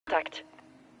contact.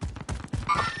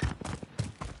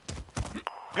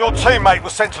 Your teammate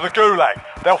was sent to the Gulag.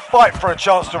 They'll fight for a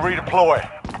chance to redeploy.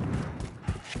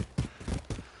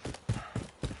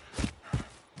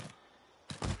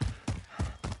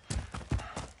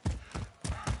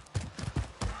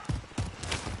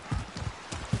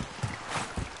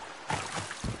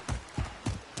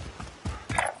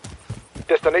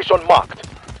 Destination marked.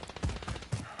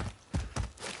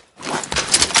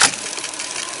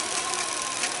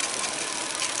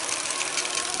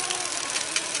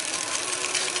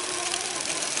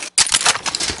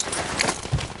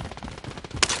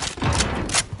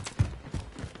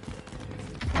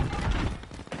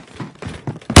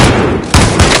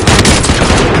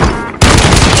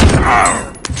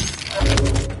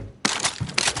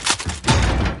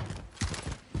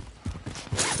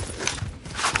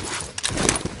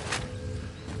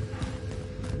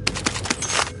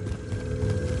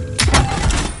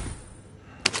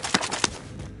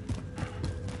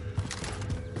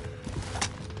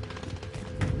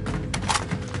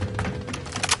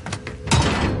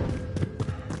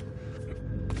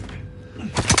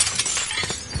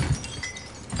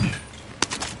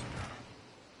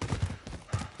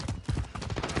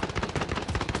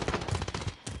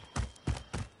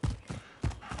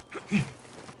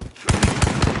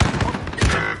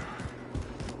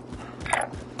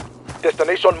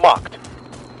 Destination marked.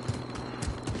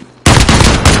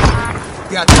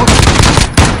 Yeah,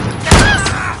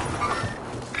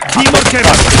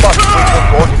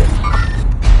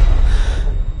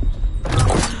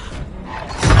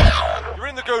 You're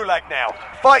in the Gulag now.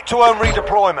 Fight to earn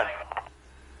redeployment.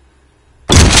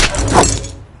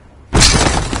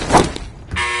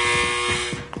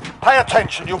 Pay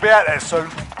attention, you'll be out there soon.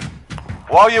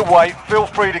 While you wait, feel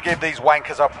free to give these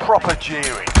wankers a proper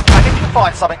jeering. And if you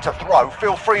find something to throw,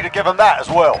 feel free to give them that as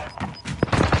well.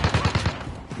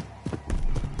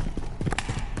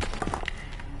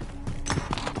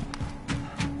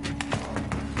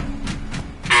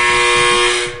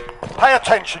 Pay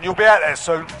attention, you'll be out there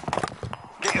soon.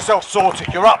 Get yourself sorted,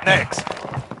 you're up next.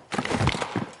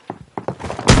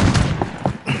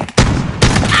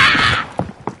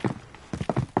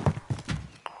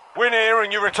 Win here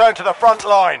and you return to the front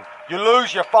line. You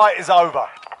lose, your fight is over.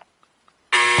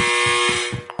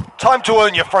 Time to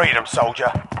earn your freedom,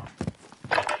 soldier.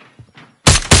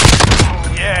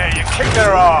 Yeah, you kick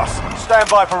their ass. Stand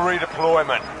by for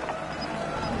redeployment.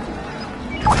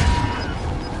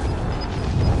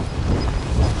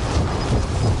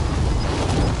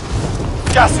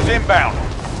 Gas is inbound.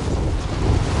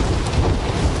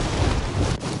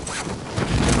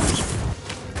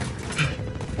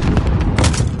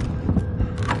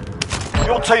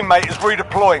 Your teammate is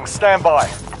redeploying. Stand by.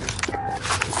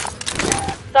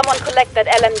 Someone collect that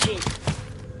LMG.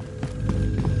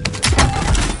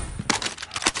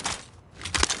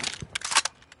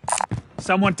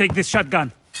 Someone take this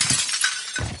shotgun.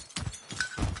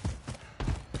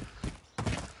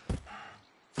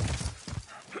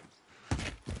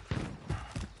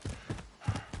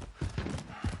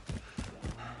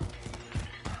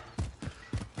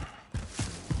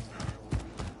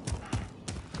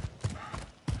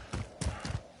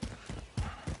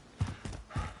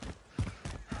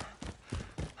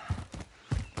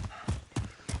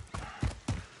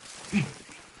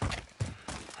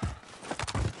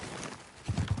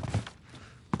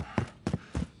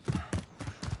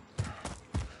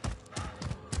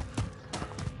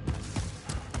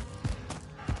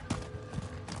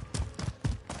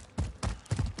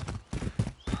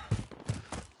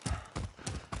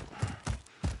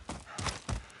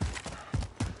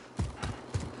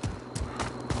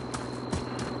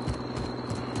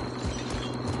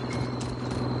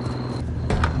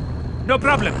 No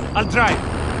problem, I'll drive.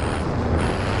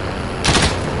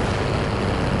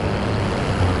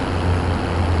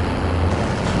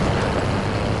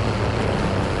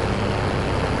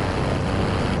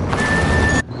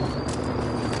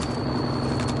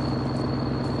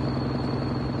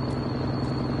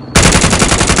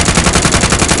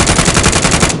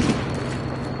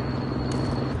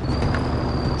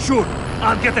 Sure,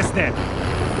 I'll get us there.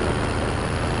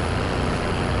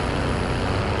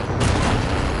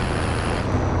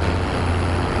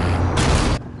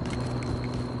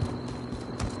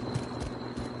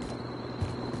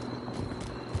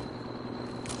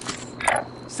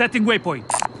 Setting waypoint.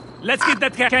 Let's get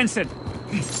that cancelled.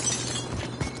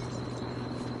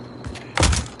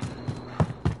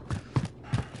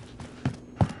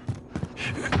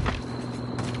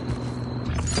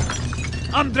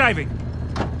 I'm driving.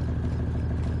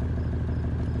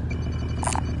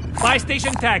 Buy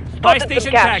station tagged. Buy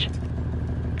station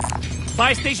tagged.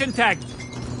 Buy station tagged.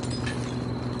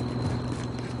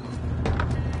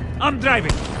 I'm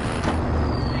driving.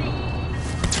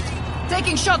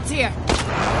 Taking shots here.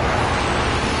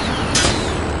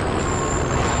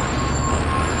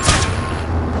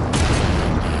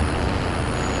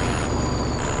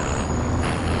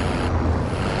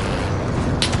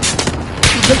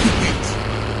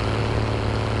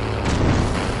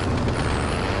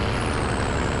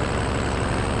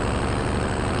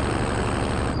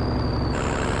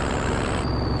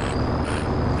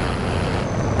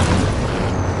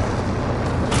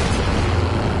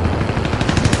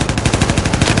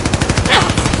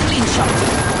 Clean shot.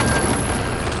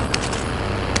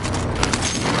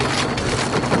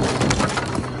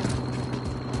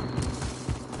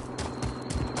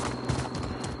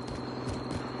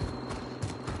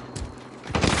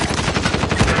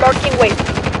 Marking waypoint.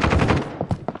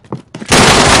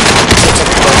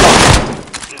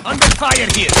 Under fire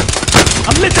here.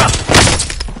 I'm lit up.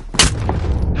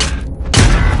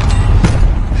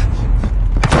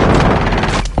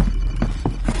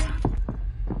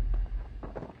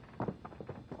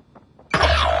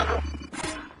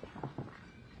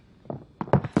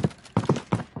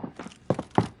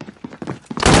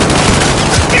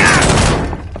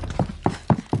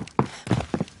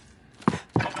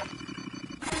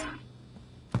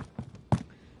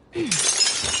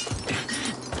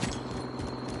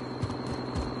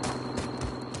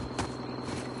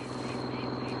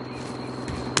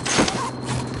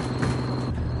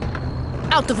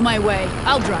 Out of my way.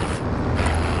 I'll drive.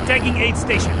 Tagging aid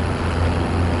station.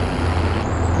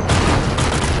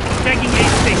 Tagging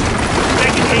aid station.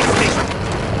 Tagging aid station.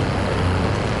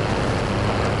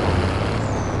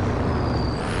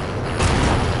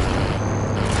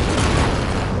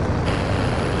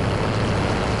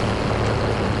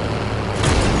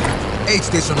 Aid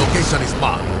station location is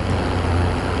marked.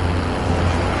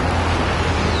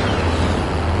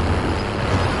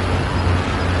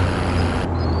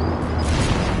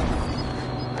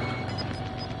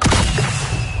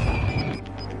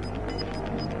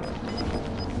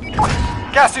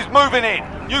 Gas is moving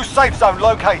in. New safe zone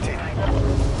located.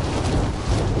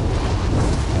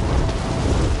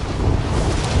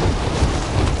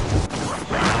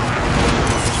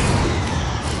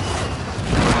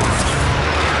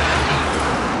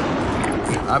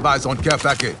 I have eyes on care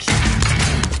package.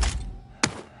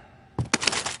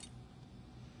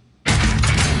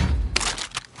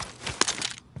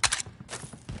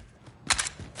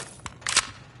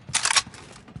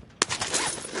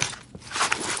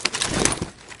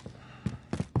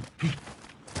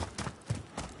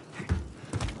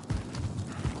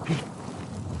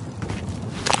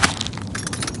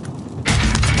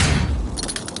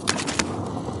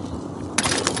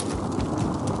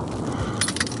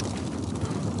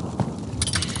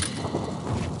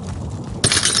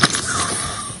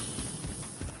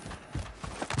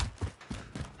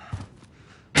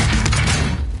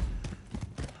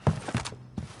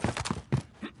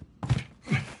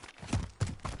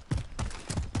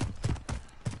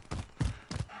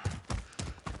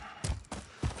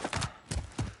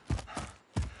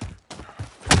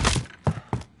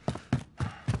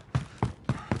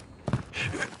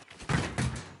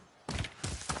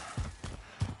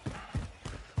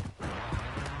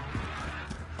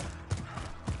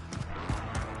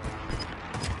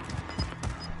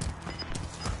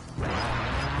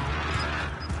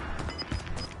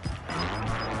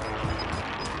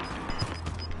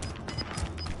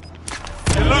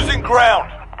 You're losing ground.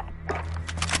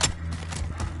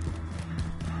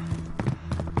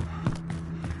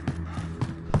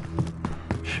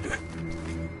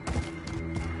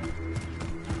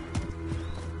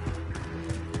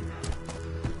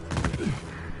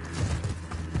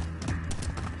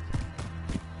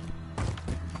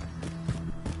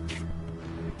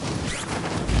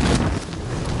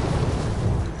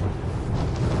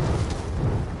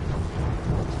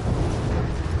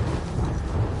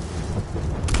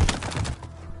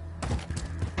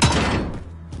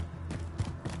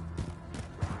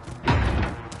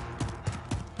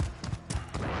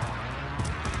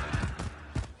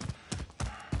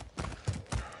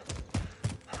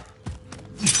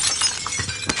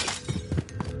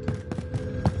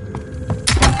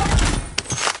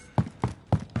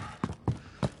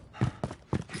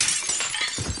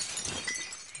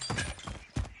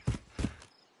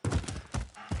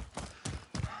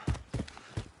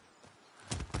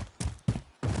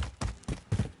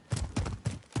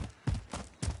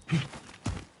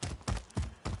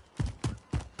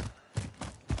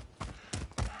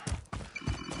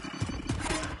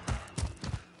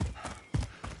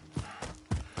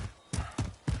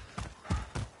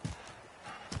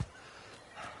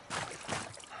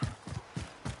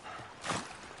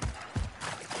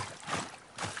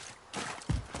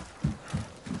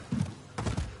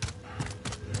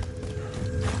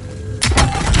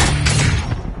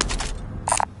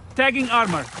 Tagging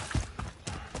armor.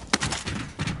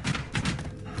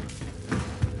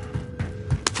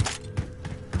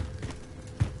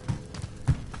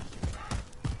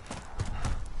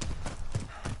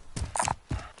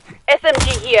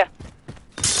 SMG here.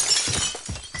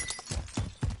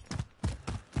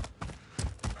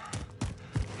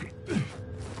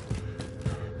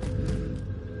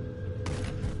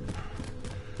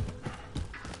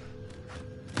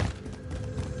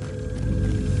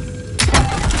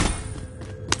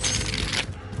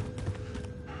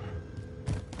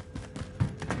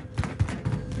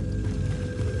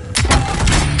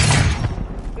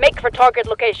 Make for target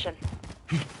location.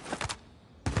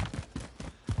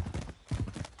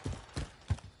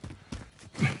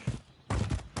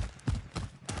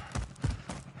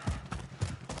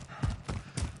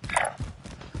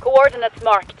 Coordinates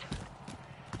marked.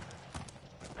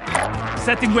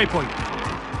 Setting waypoint.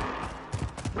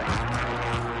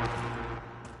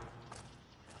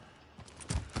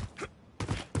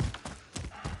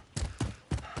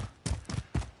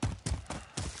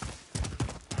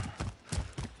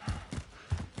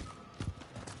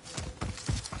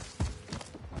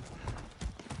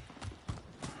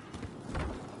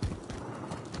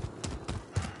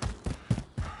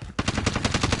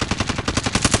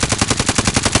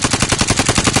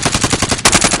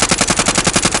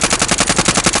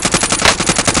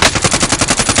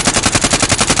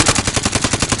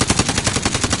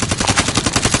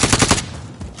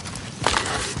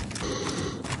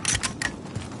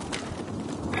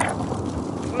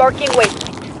 Marking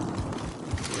waypoint.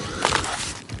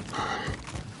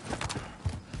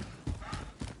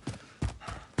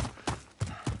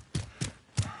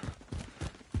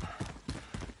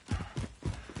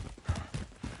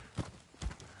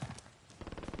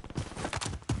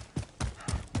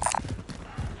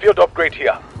 Field upgrade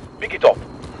here. Pick it up.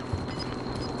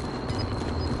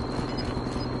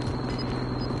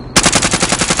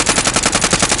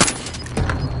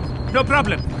 No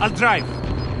problem. I'll drive.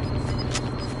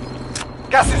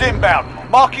 Gas is inbound.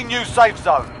 Marking new safe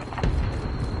zone.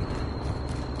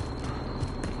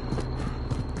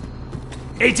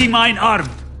 80 mine armed.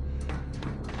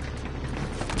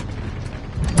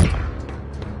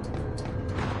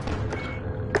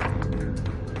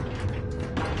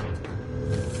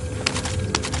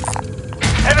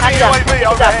 Enemy Hands up. UAV Hands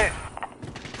up. overhead.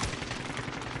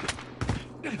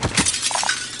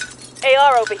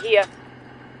 AR over here.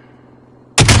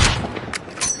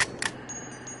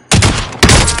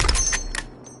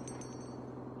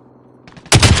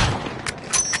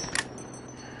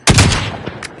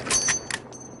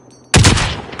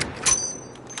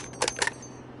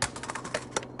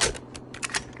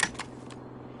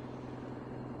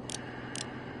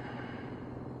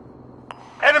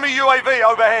 Enemy UAV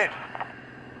overhead.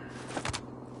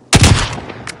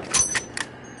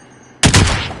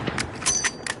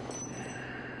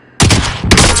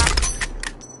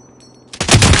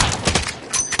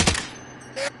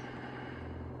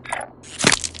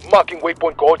 Marking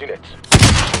waypoint coordinates.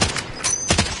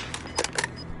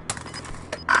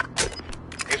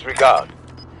 Disregard.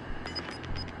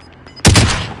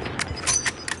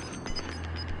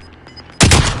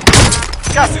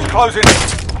 Gas is closing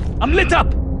in. I'm lit up.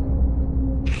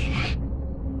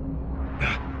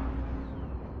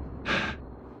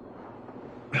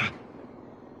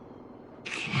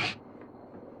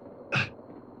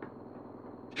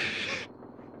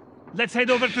 Let's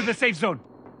head over to the safe zone.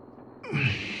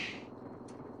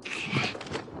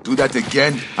 Do that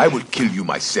again, I will kill you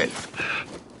myself.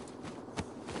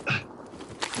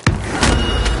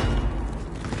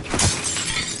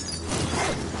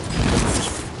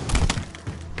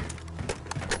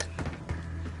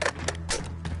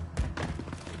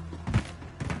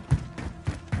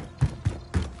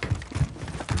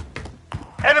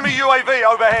 Enemy UAV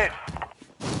overhead.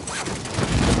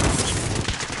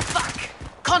 Fuck!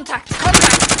 Contact!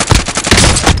 Contact!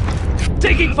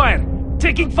 Taking fire!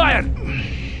 Taking fire!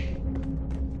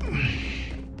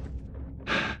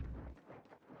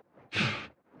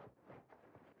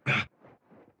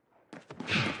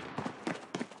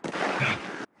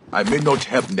 I may not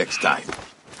help next time.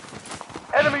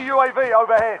 Enemy UAV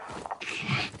overhead.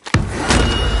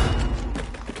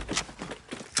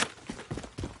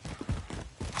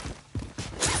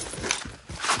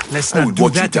 Let's I not will do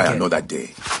watch you that die again. another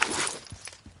day.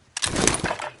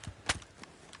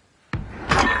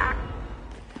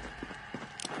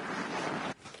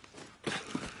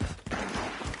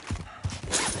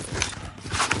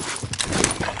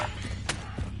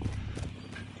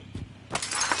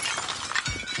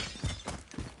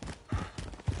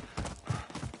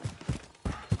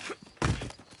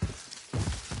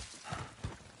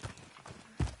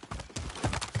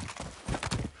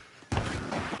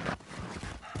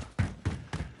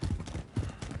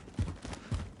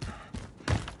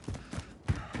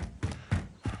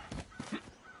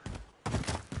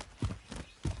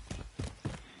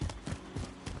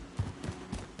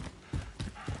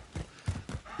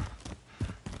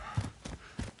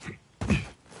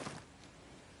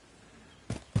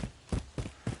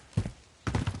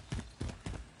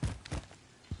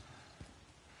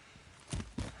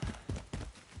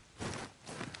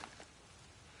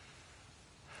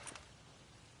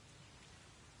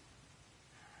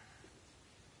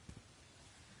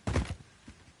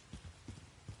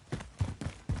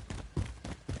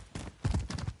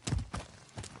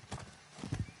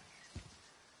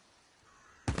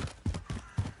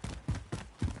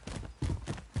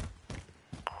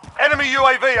 Enemy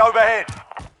UAV overhead.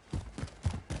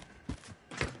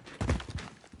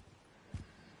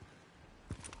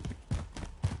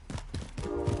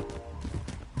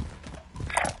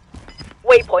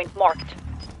 Waypoint marked.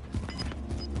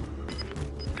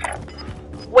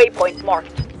 Waypoint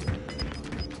marked.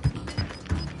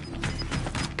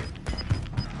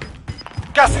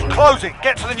 Gas is closing.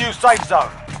 Get to the new safe zone.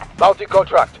 Bounty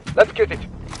contract. Let's get it.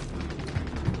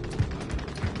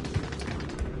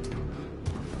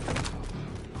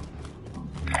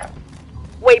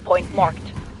 Waypoint marked.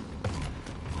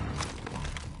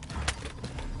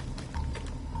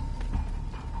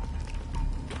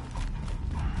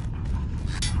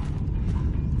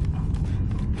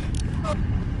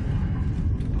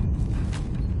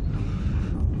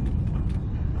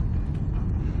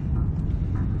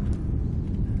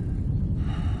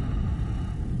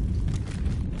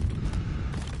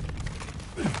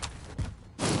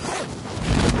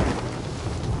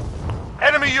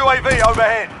 Enemy UAV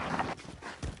overhead.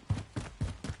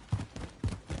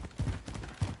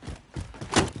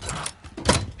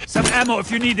 Some ammo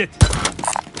if you need it.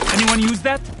 Anyone use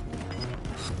that?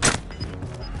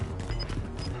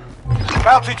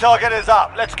 Bounty target is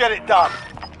up. Let's get it done.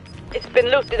 It's been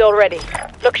looted already.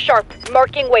 Look sharp.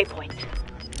 Marking waypoint.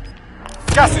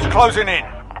 Gas is closing in.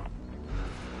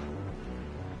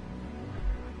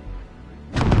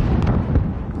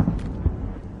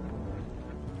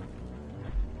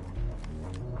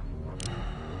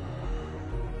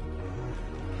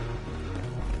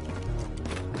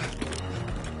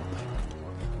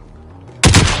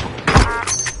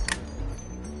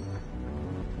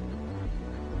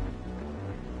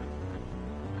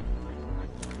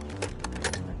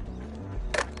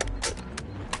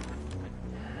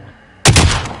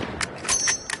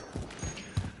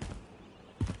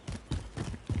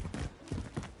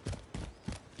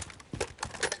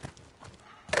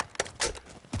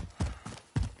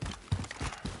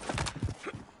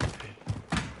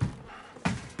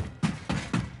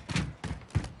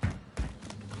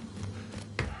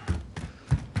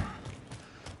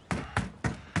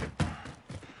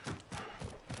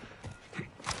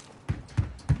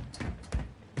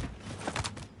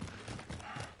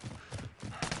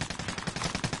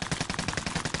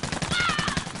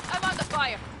 I'm under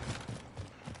fire.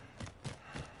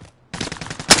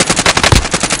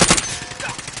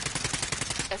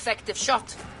 Effective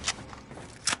shot.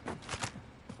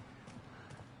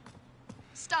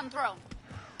 Stun thrown.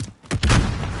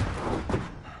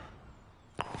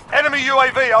 Enemy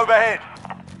UAV overhead.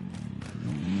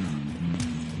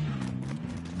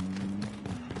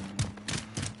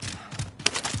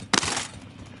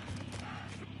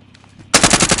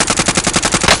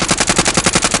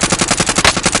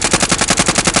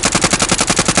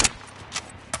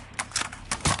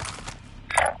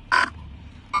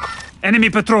 Enemy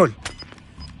patrol.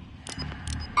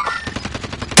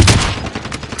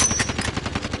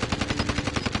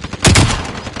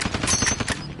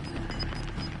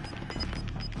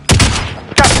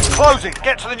 Gas is closing.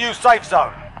 Get to the new safe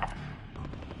zone.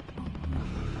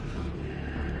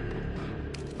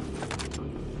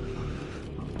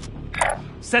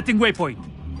 Setting waypoint.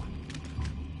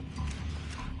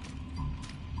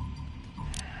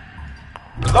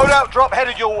 Loadout drop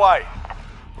headed your way.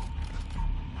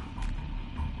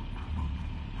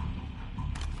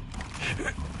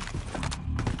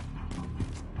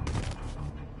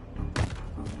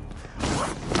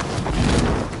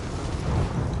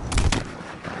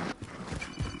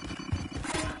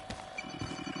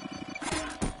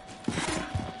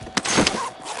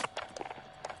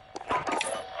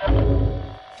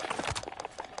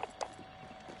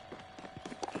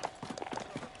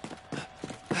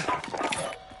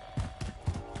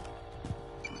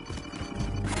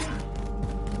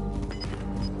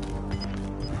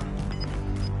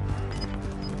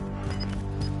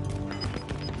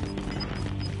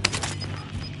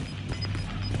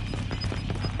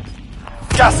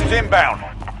 Gas is inbound.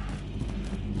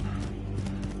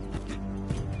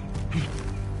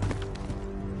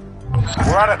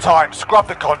 We're out of time. Scrub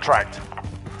the contract.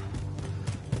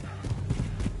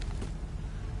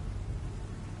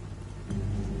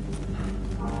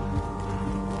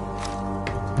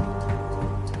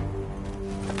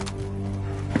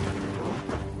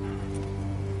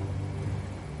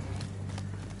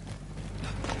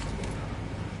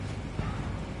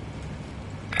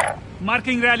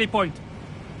 Marking rally point.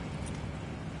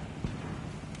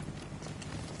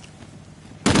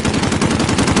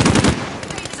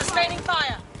 Sustaining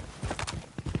fire.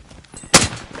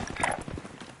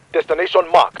 Destination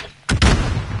marked.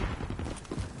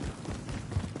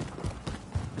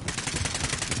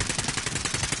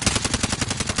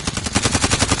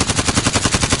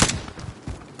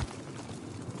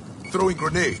 Throwing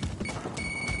grenade.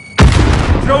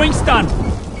 Throwing stun.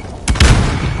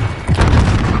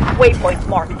 Waypoint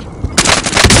marked.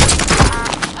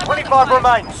 25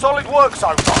 remain. Solid work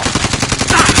so far.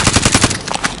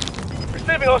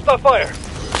 Receiving hostile fire.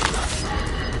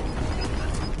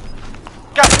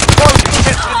 Gas is closing.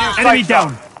 Get to the new Enemy safe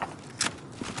zone. down.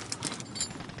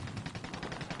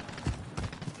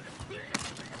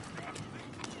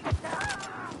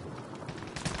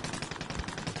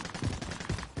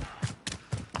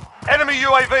 Enemy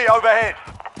UAV overhead.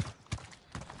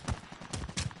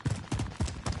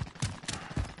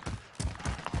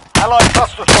 Allied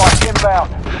cluster strike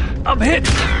inbound. I'm hit.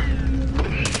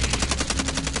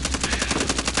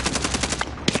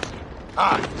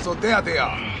 Ah, so there they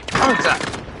are.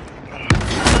 Contact.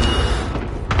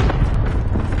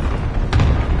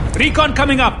 Recon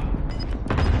coming up.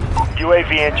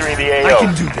 UAV entering the I AO.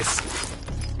 can do this.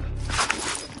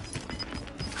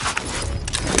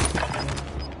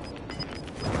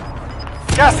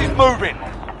 Gas is moving.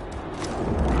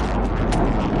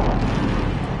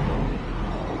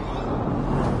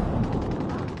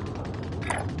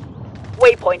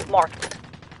 Waypoint marked.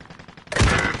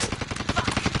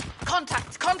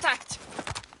 Contact! Contact!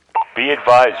 Be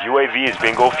advised, UAV is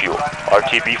bingo fuel.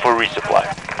 RTB for resupply.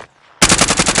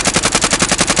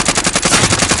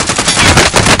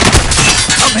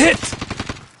 I'm hit.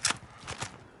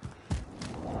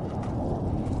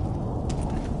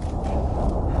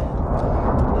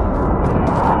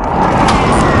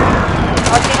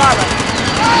 Marking armor.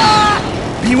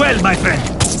 Be well, my friend.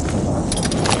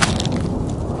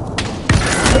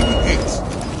 Taking hits.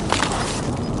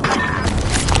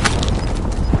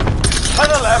 To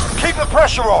the left. Keep the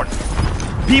pressure on.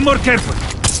 Be more careful.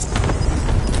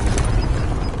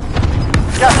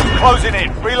 Gas is closing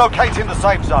in. Relocating the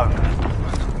safe zone.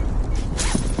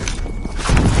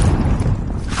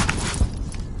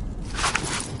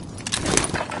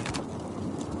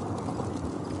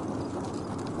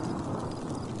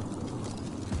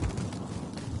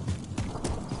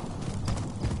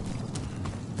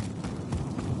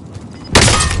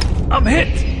 I'm hit.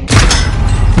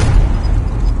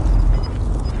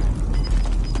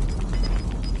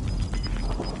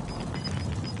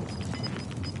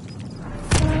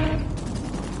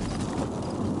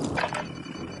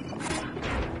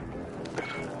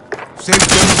 Safe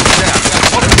zone is down.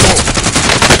 Up and go.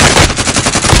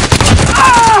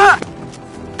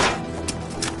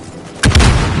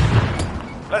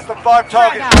 Less than 5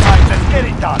 targets remain. Let's get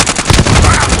it done.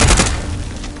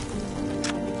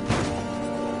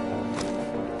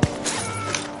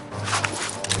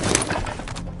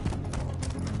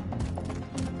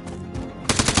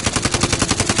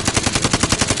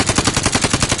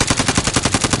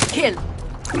 Kill.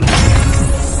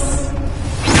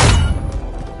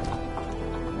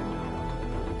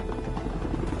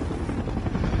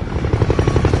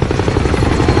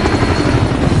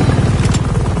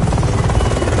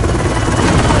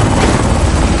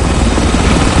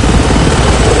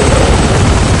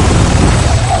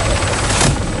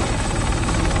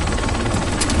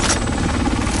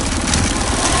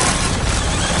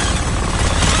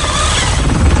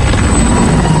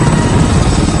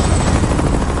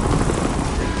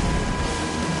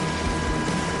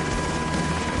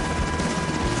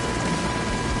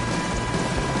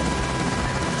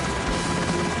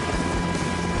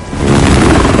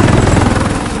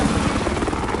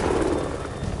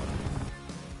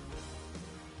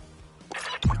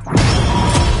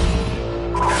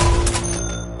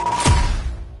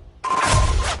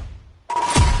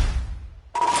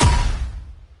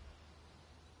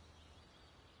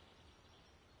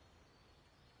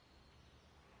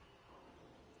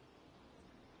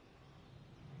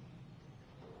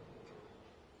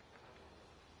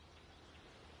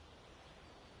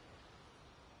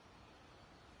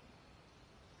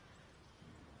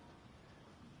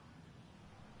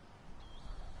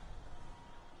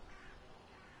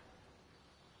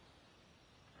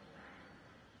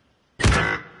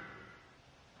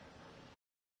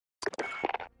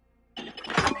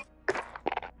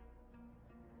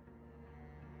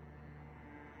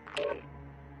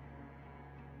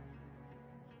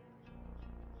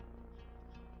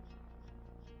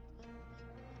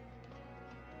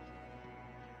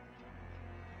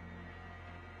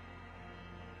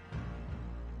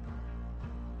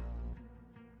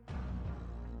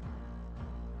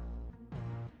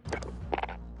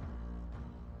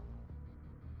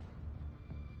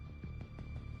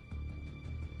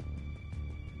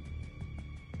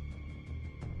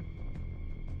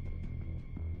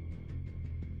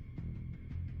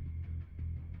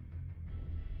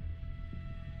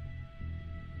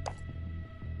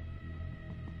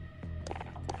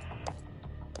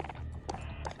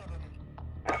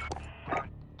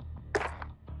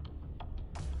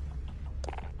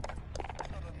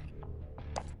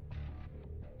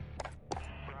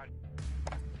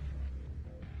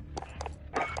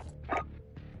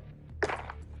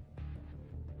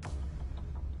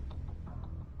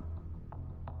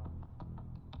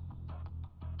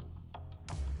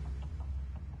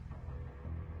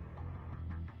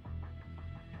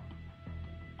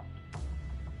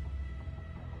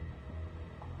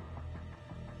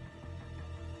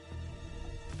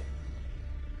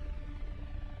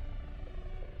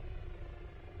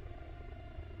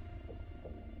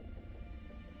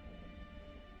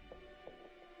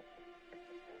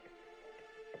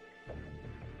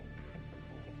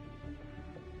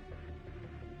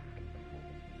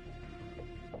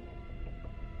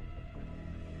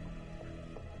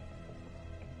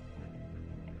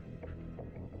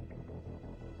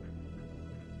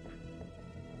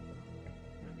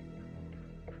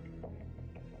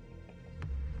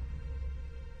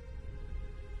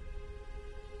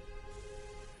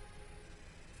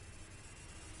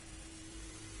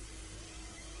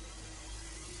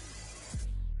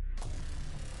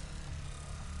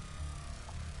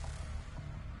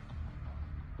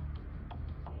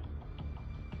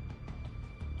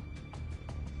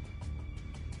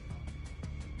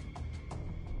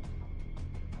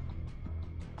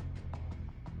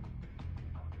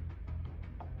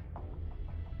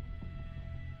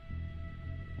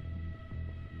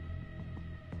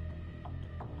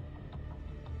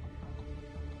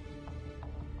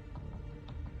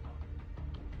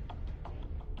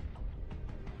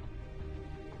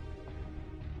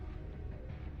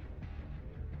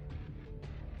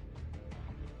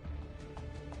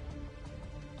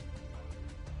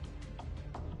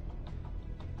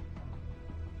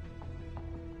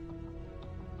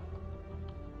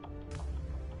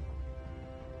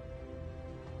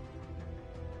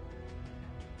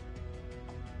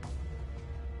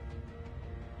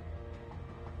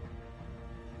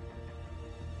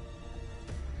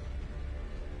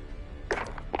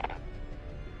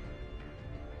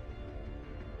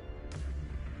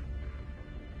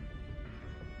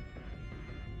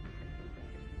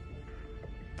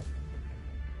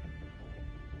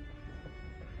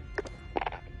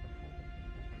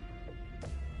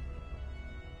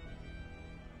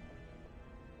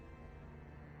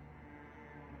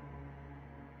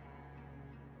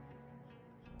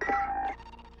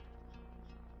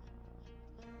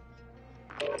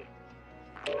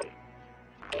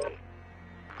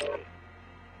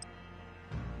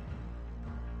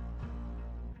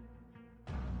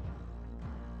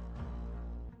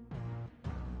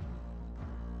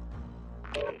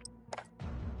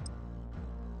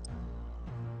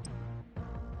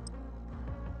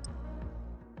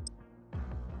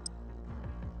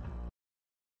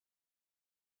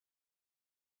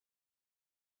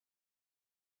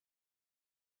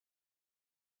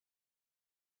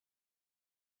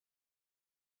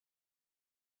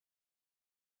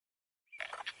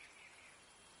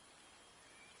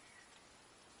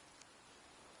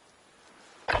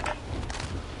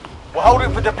 We're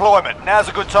holding for deployment. Now's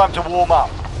a good time to warm up.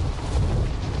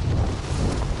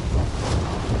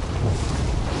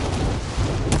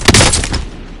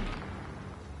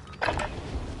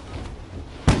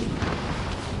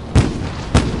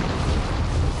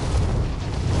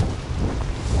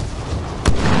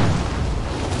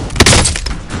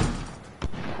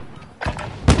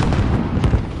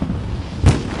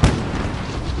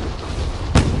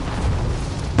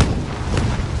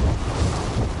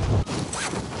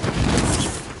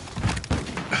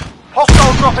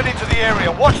 Hostile dropping into the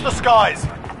area. Watch the skies.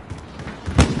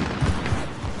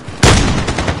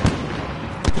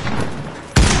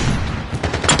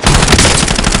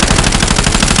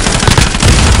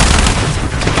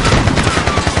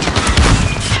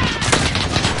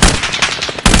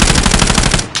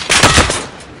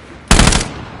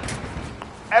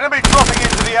 Enemy dropping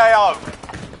into the AO.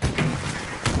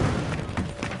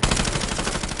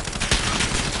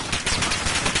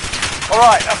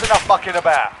 Alright, that's enough mucking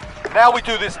about. Now we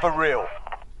do this for real.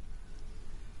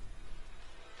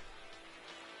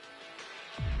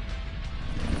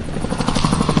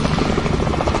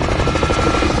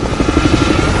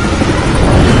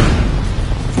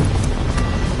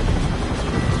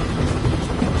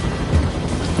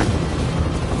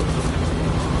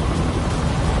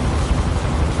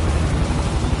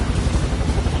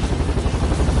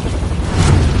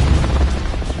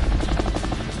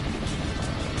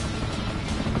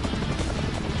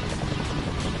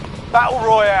 Battle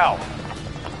Royale.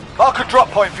 Mark a drop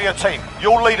point for your team.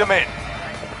 You'll lead them in.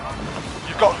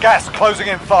 You've got gas closing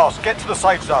in fast. Get to the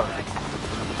safe zone.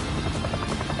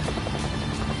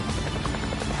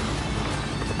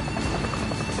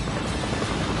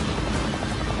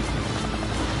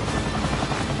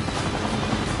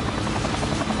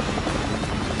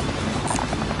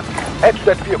 Edge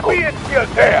that vehicle. We is still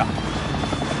there.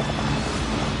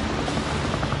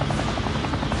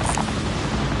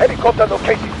 Helicopter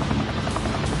located.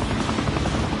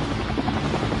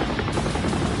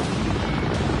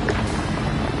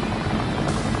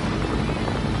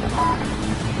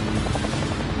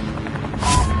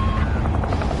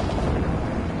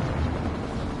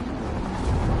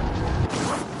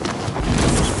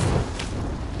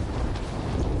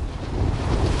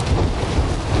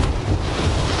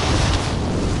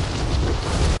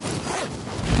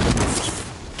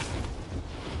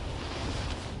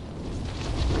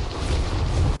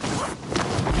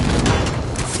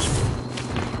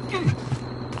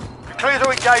 Clear to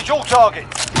engage all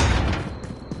targets.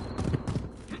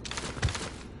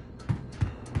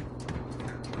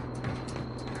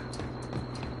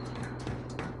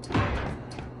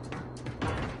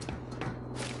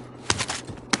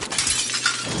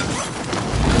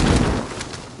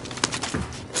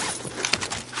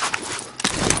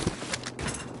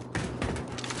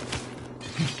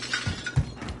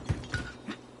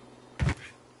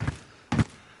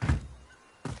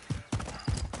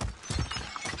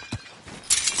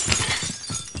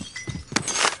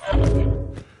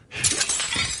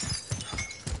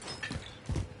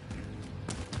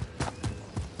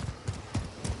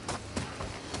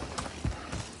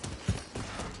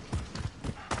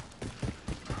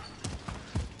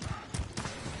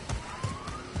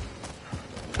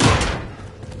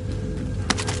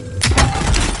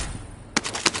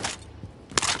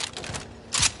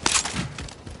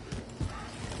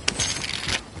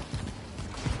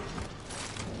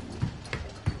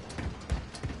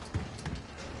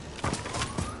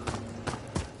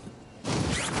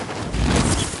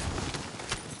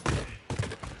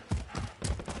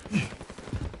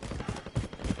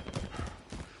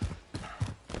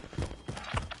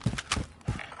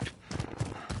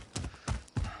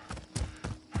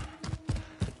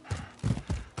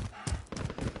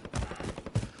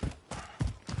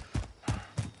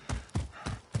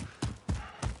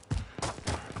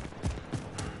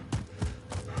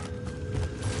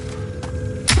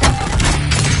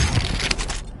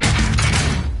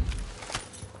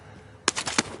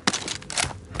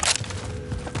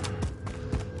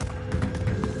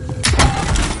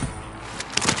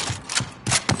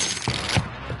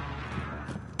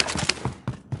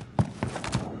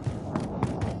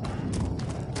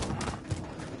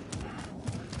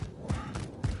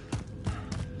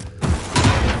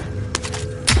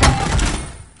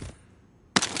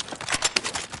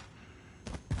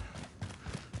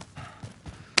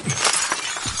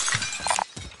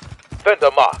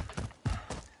 Fender marked.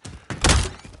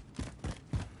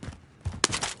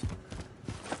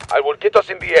 I will get us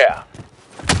in the air.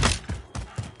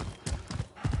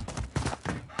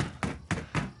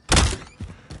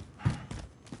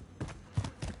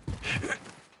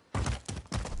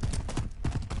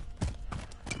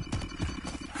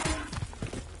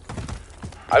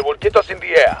 I will get us in the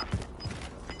air.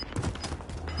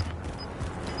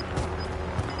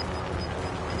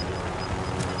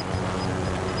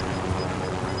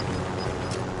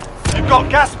 You've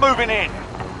got gas moving in.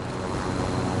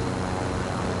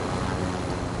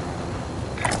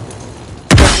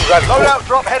 Loadout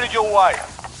drop headed your way.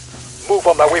 Move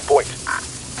on my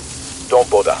waypoint. Don't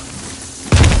bother.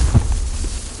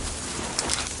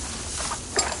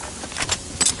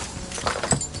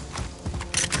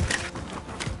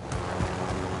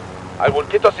 I will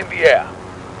get us in the air.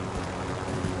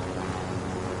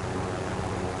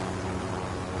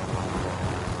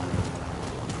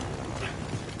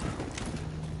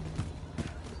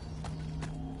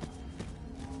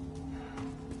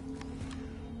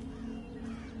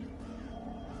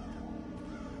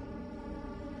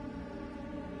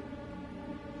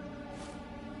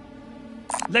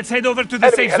 Let's head over to the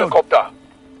Enemy safe zone. helicopter.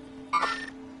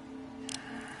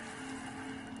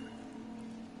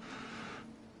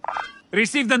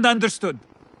 Received and understood.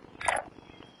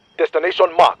 Destination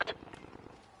marked.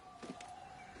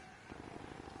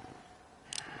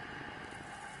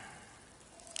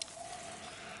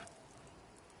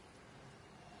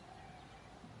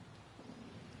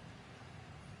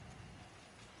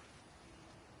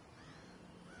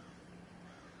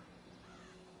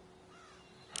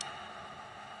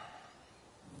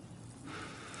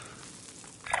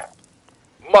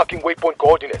 Marking waypoint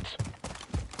coordinates.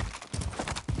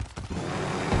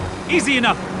 Easy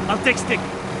enough. I'll take stick.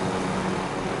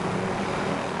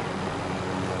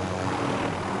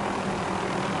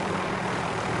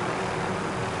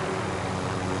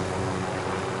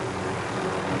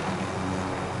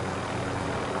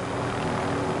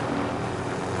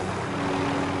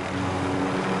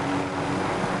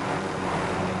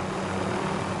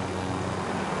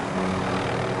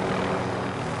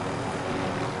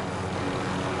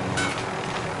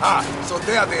 Ah, so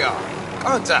there they are.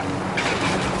 Contact.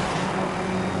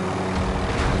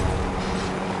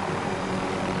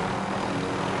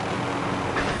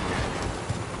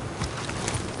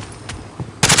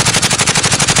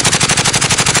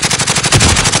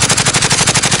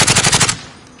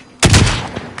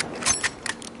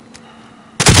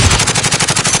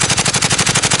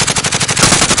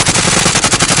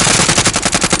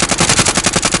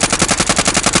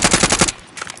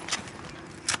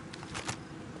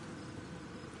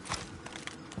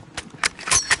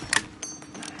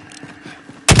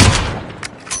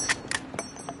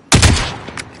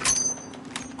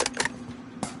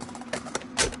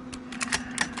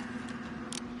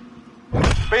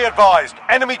 Be advised,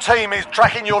 enemy team is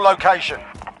tracking your location.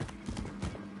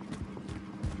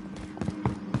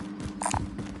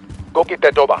 Go get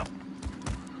that over.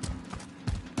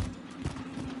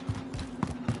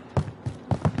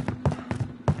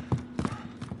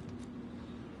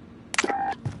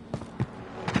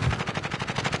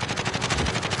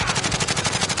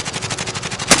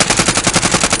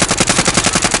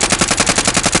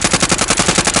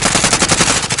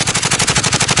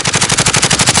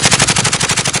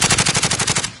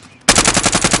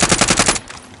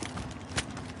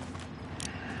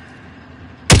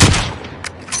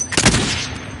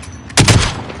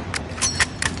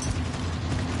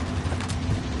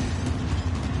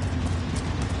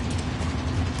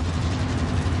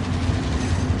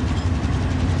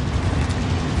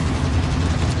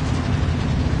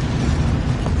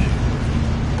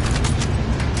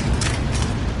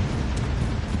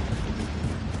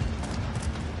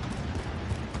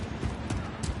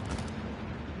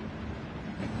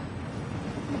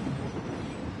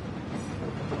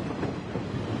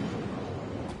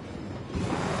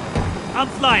 I'm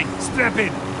flying. Strap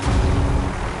in.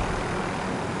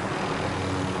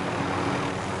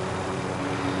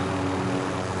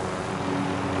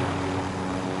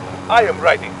 I am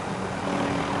riding.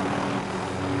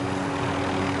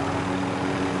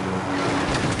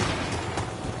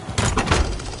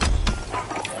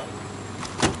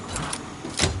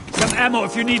 Some ammo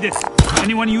if you need it.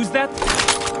 Anyone use that?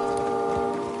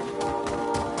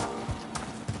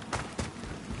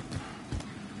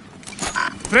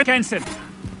 Threat cancelled.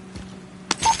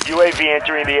 UAV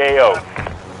entering the AO.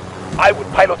 I would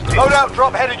pilot this. Loadout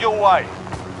drop headed your way.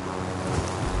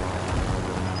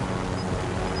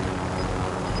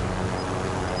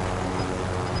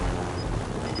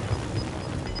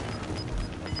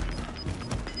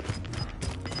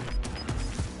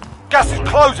 Gas is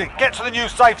closing. Get to the new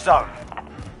safe zone.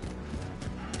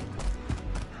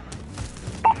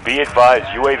 Be advised,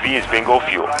 UAV is bingo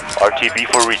fuel. RTB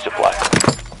for resupply.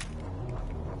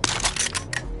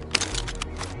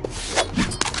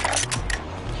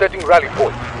 Setting rally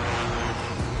point.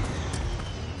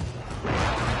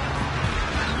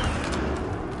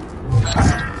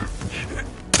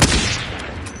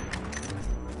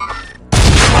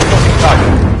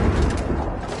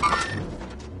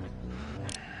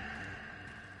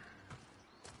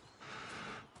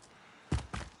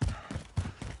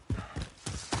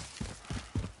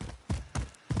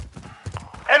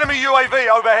 Enemy UAV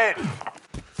overhead.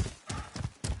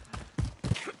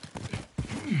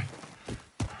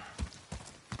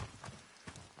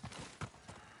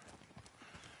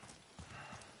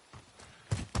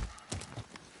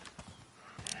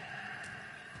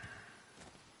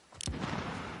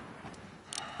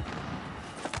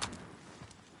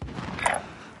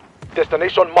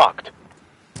 Destination marked.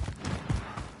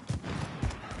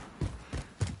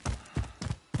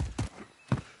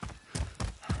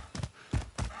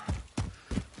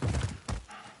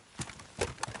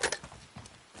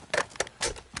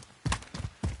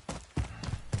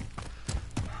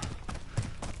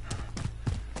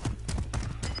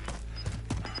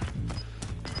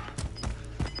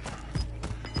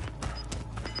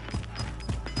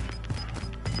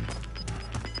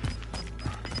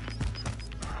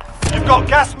 You've got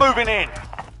gas moving in.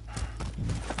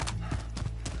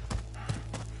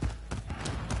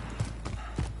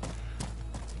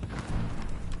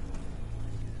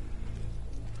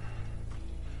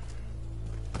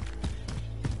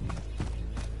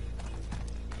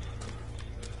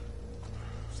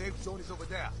 Safe zone is over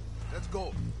there. Let's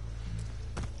go.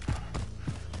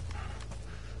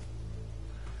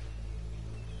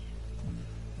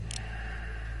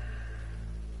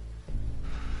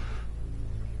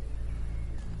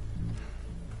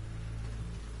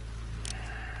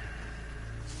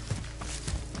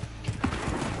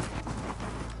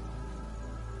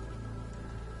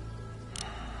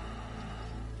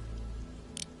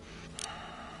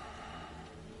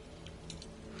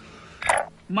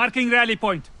 Marking rally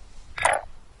point.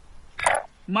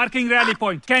 Marking rally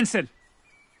point. Cancel.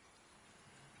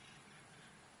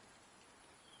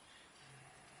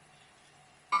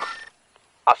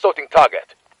 Assaulting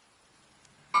target.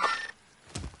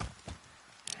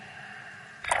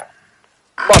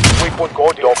 Mark waypoint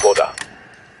coordinate. Don't bother.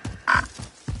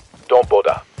 Don't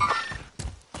bother.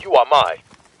 You are mine.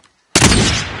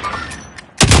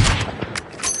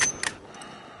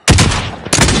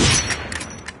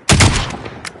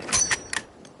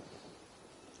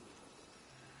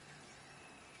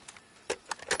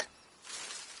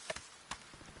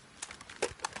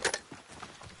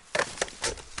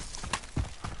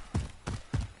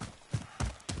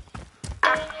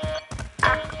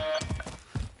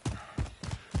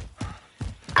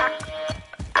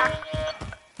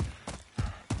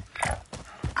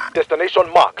 Destination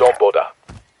marked. Don't bother.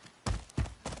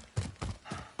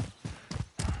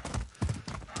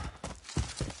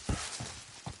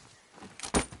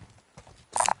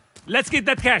 Let's get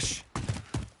that cash.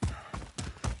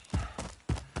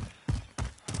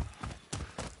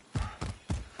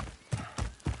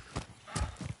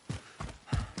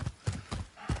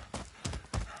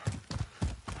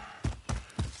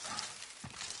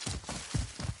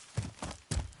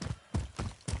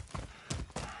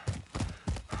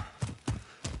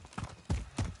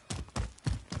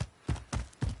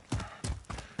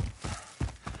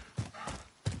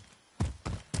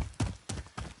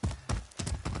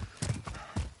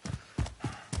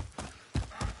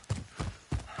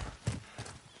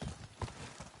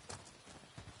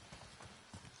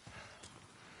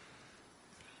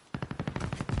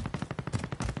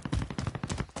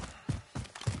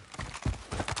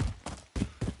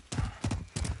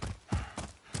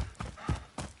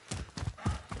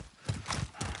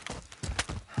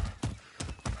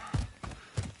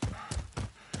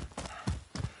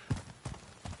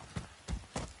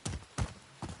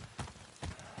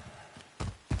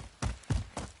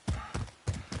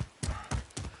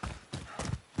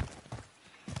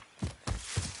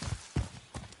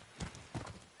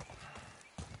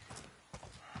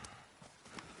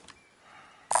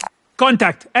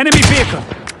 Contact. Enemy vehicle.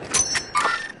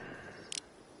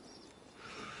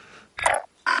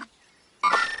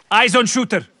 Eyes on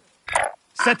shooter.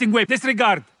 Setting waypoint.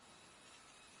 Disregard.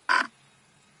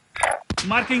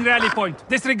 Marking rally point.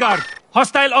 Disregard.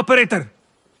 Hostile operator.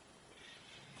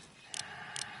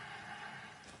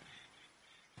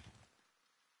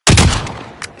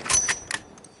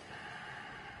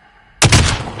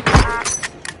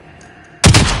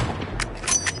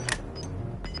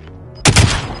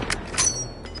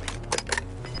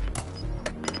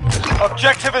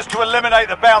 Objective is to eliminate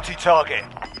the bounty target.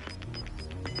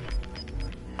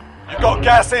 You've got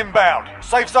gas inbound.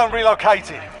 Safe zone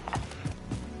relocated.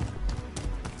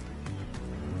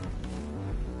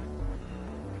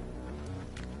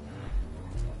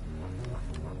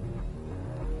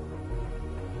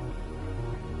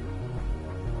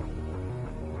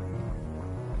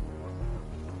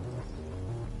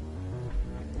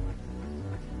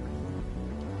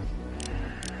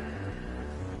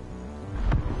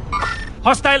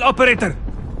 Hostile operator.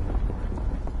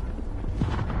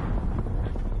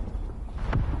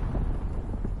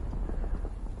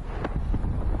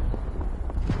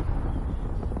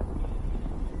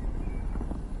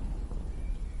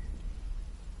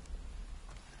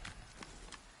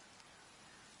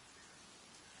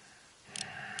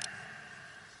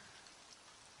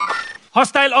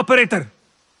 Hostile operator.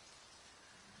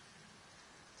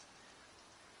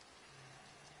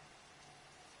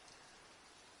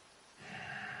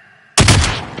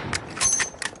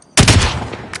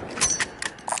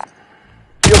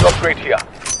 Field upgrade here.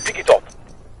 Pick it up.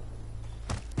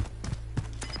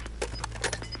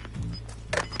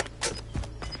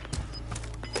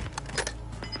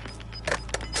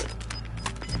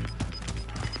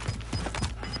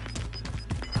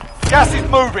 Gas is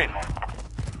moving.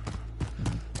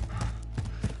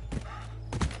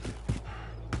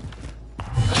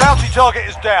 The bounty target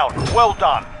is down. Well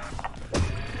done.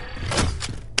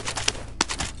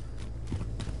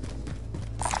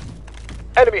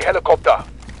 Enemy helicopter.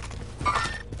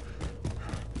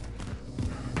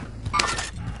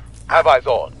 Have eyes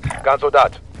on. Cancel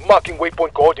that. Marking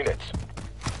waypoint coordinates.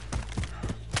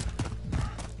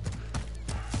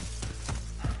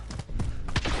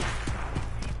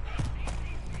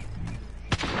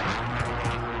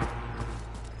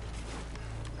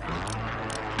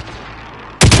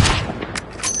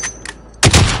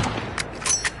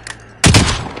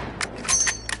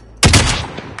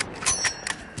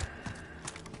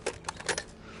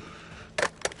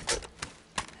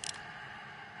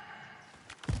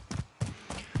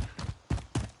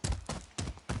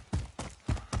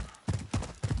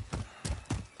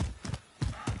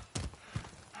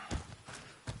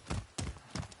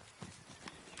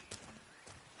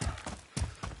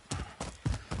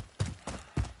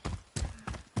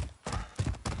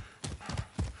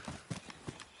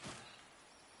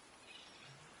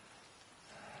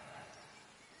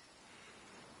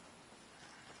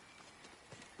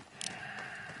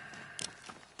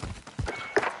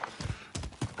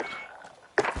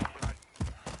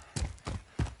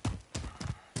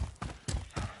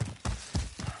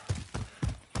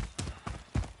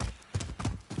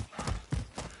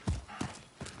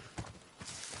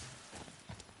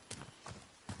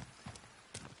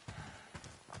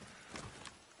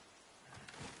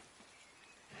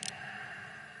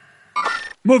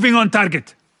 Moving on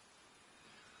target.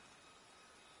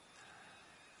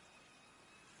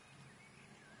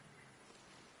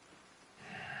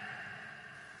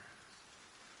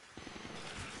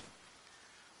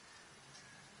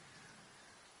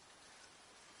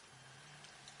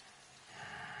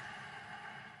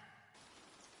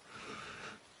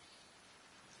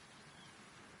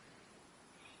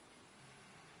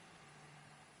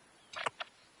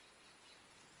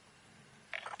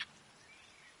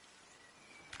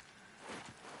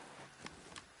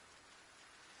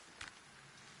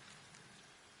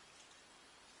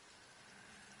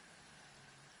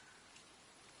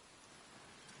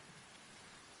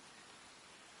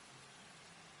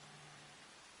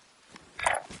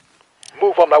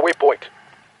 Move on my waypoint.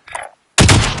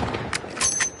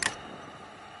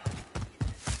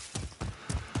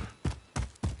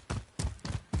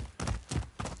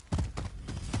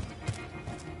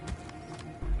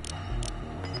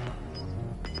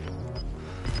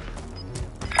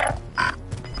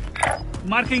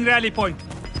 Marking rally point.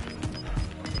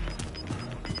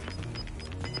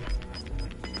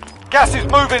 Gas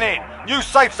is moving in. New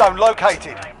safe zone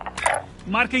located.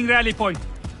 Marking rally point.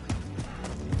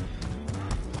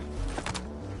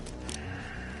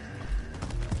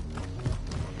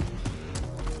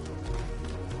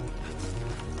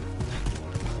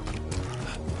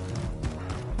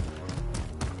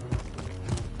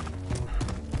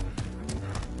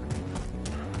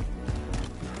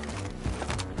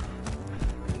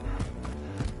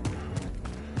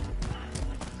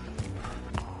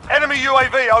 Enemy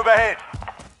UAV overhead.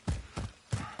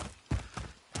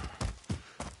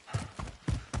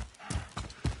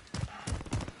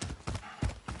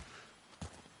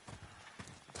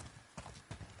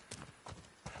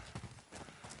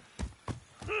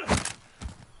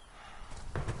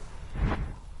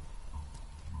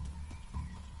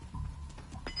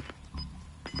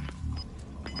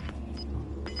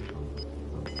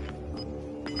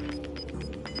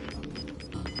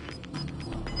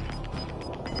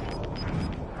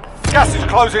 Gas is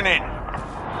closing in.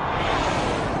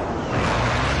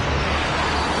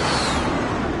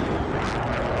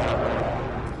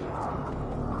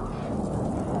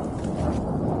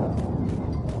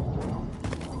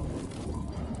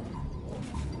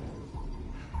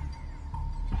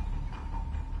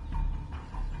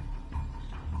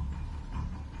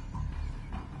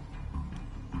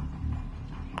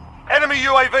 Enemy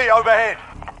UAV overhead.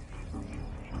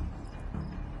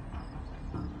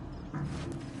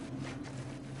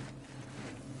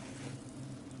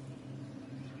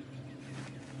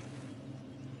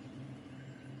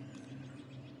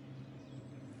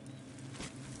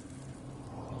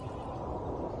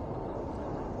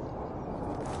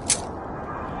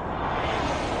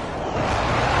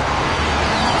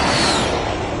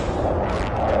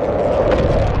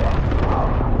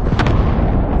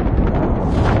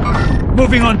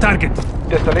 Moving on target.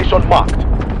 Destination marked.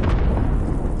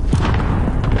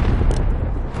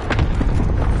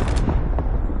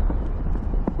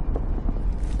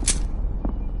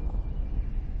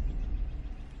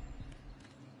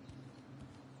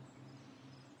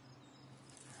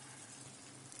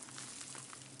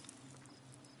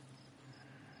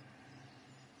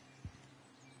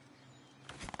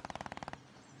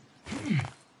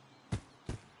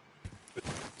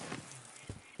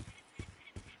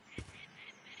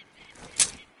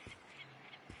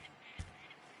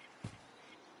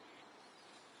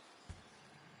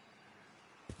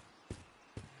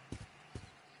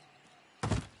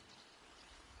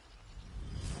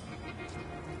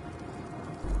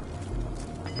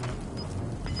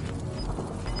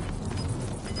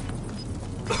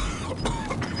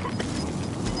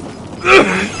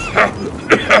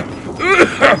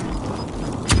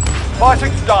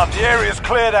 Fighting's done. The area's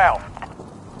cleared out.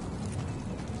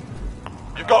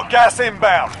 You've got gas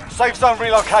inbound. Safe zone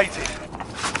relocated.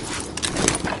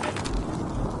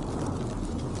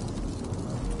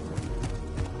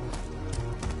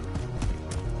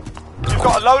 You've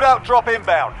got a loadout drop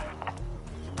inbound.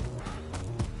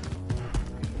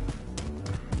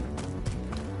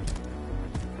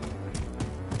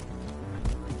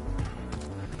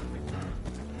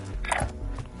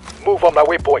 Move on my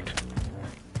waypoint.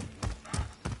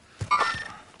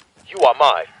 You are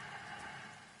mine.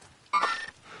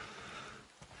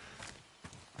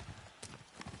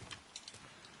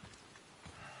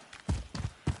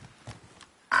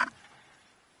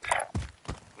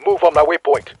 Move on my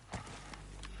waypoint.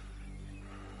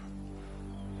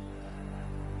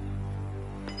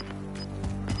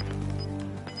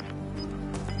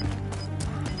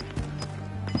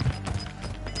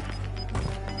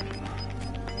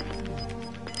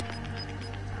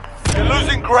 You're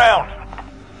losing ground.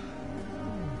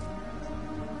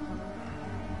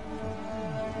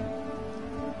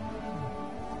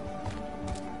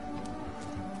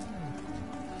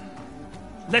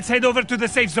 Let's head over to the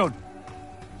safe zone.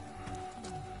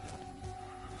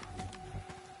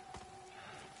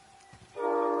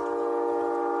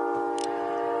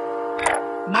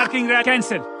 Marking rack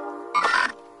cancelled.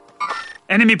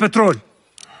 Enemy patrol.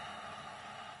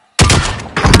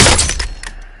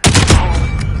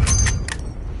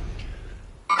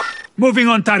 Moving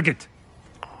on target.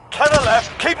 To the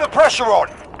left, keep the pressure on.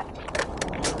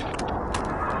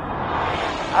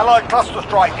 Allied cluster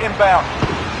strike inbound.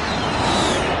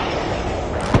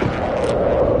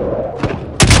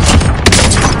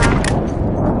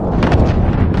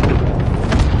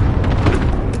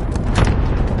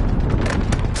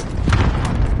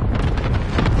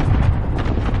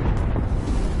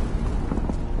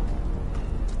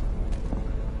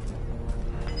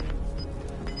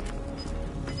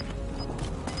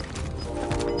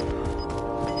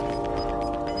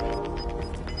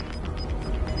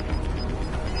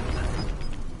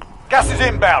 Gas is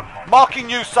inbound. Marking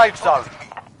new safe zone.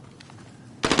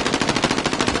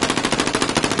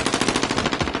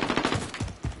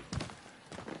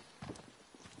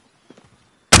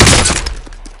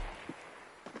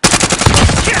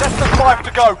 Less than 5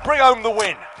 to go. Bring home the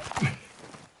win.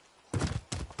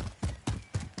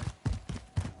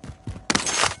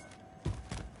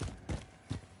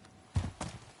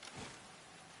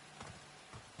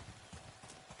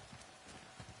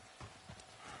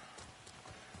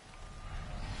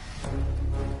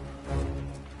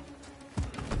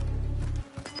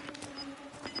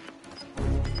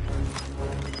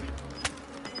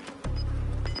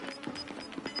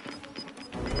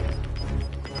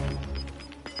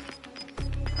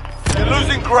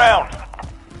 Losing ground.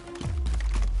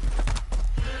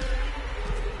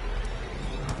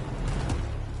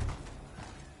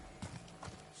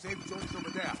 Safe zone's over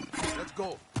there. Let's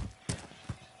go.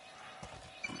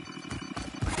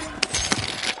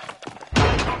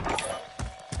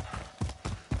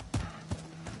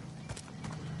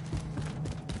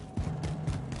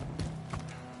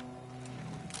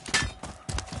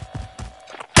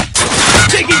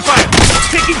 Taking fire!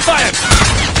 Taking fire!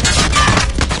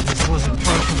 This wasn't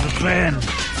part of the plan.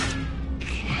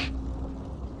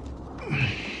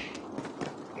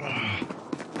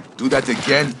 Do that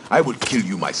again, I will kill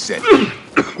you myself. So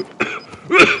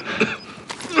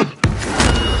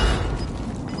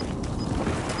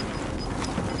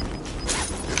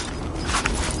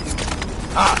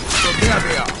there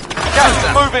they are. Gas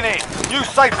is moving in. New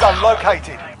safe zone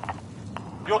located.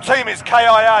 Your team is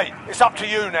KIA. It's up to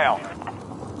you now.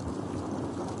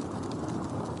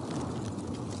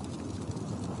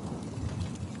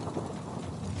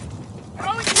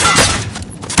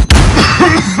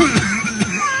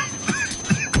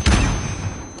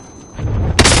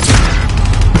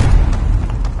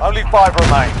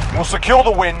 We'll secure the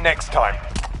win next time.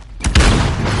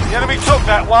 The enemy took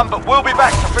that one, but we'll be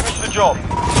back to finish the job.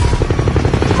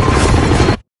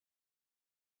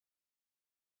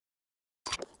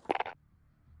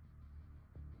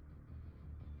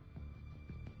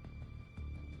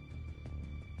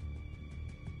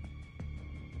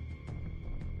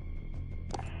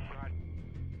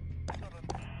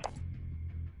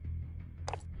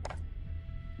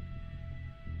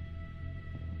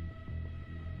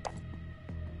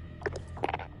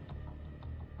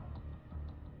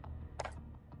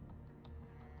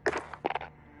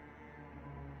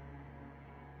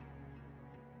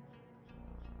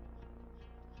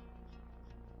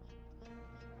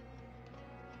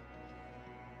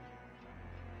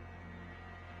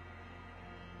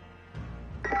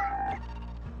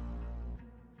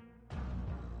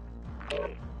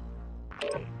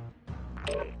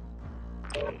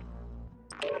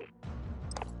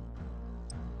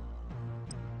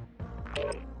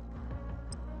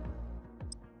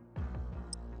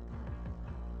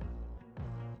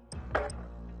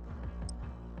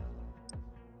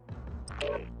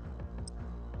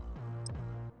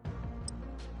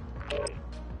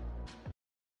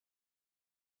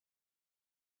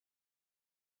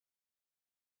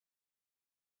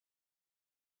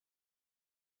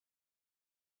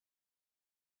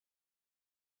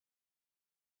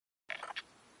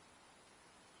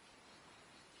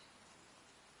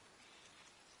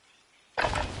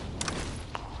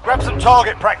 Grab some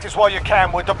target practice while you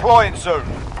can, we're deploying soon.